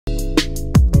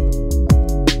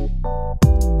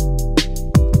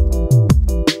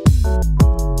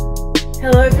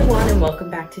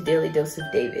welcome back to Daily Dose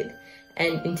of David.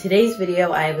 And in today's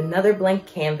video, I have another blank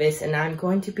canvas and I'm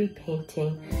going to be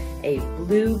painting a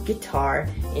blue guitar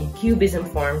in cubism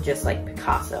form, just like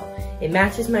Picasso. It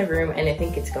matches my room and I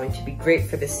think it's going to be great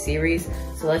for this series,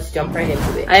 so let's jump right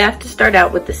into it. I have to start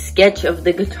out with the sketch of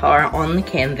the guitar on the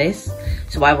canvas,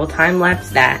 so I will time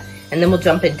lapse that and then we'll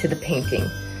jump into the painting.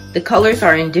 The colors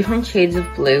are in different shades of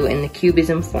blue in the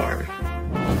cubism form.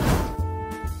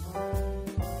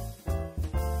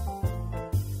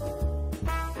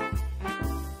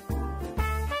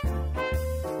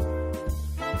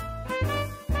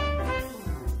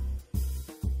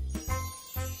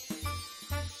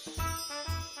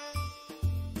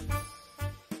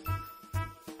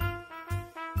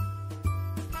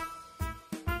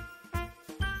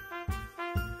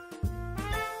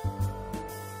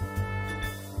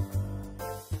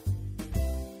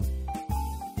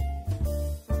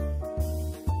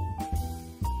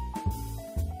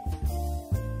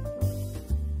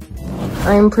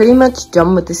 I am pretty much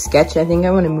done with the sketch. I think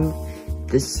I want to move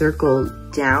the circle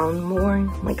down more,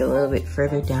 like a little bit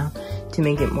further down, to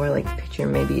make it more like a picture,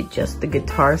 maybe adjust the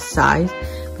guitar size.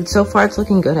 But so far it's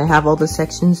looking good. I have all the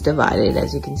sections divided,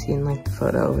 as you can see in like the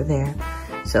photo over there.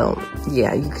 So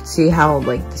yeah, you can see how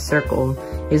like the circle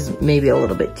is maybe a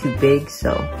little bit too big,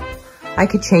 so I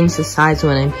could change the size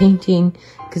when I'm painting,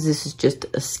 because this is just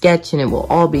a sketch and it will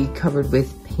all be covered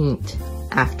with paint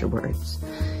afterwards.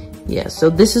 Yeah, so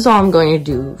this is all I'm going to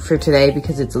do for today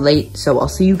because it's late, so I'll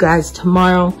see you guys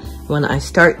tomorrow when I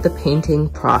start the painting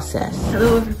process.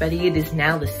 Hello everybody, it is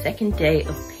now the second day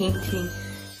of painting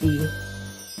the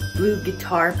blue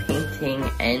guitar painting,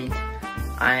 and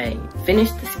I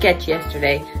finished the sketch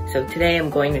yesterday, so today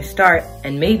I'm going to start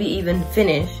and maybe even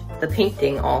finish the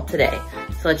painting all today.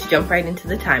 So let's jump right into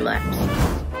the time lapse.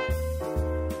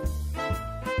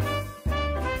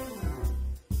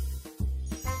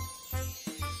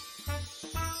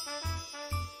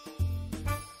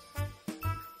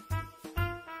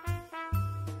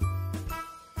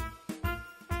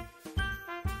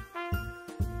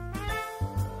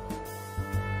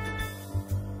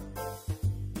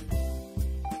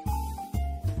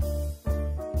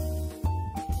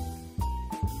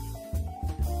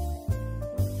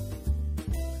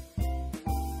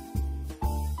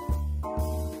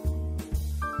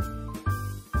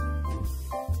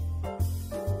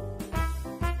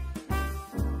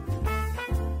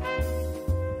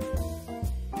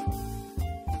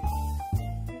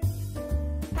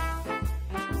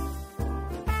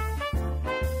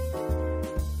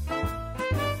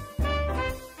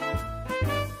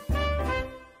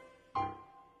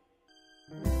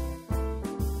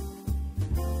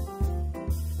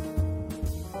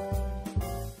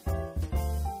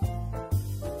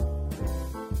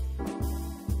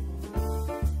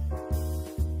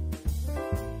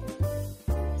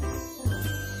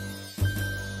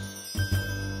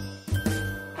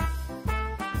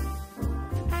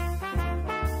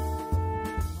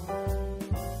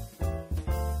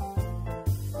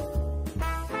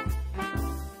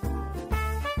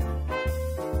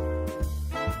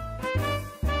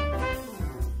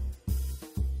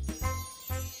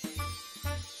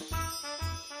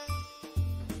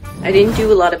 I didn't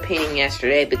do a lot of painting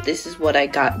yesterday, but this is what I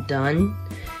got done.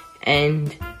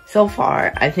 And so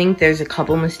far, I think there's a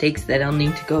couple mistakes that I'll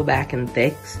need to go back and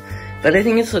fix. But I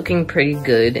think it's looking pretty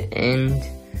good. And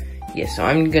yeah, so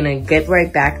I'm gonna get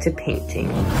right back to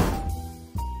painting.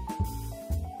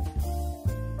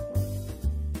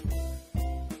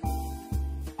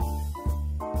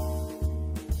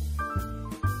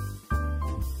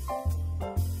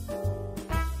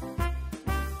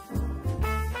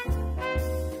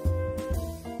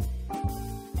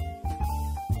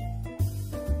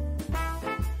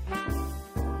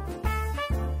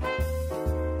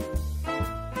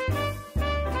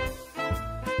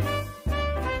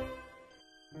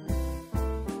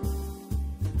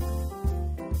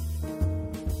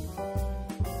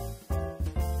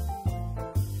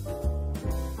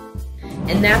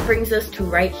 And that brings us to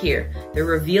right here, the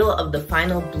reveal of the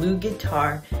final blue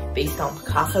guitar based on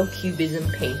Picasso Cubism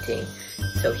painting.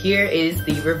 So here is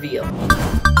the reveal.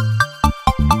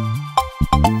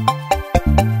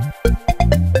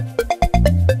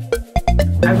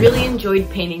 I really enjoyed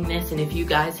painting this, and if you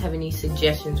guys have any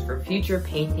suggestions for future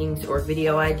paintings or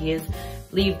video ideas,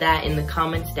 leave that in the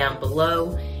comments down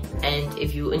below. And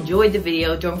if you enjoyed the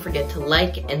video, don't forget to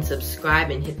like and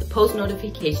subscribe and hit the post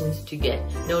notifications to get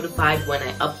notified when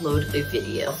I upload a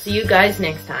video. See you guys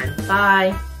next time.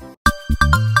 Bye!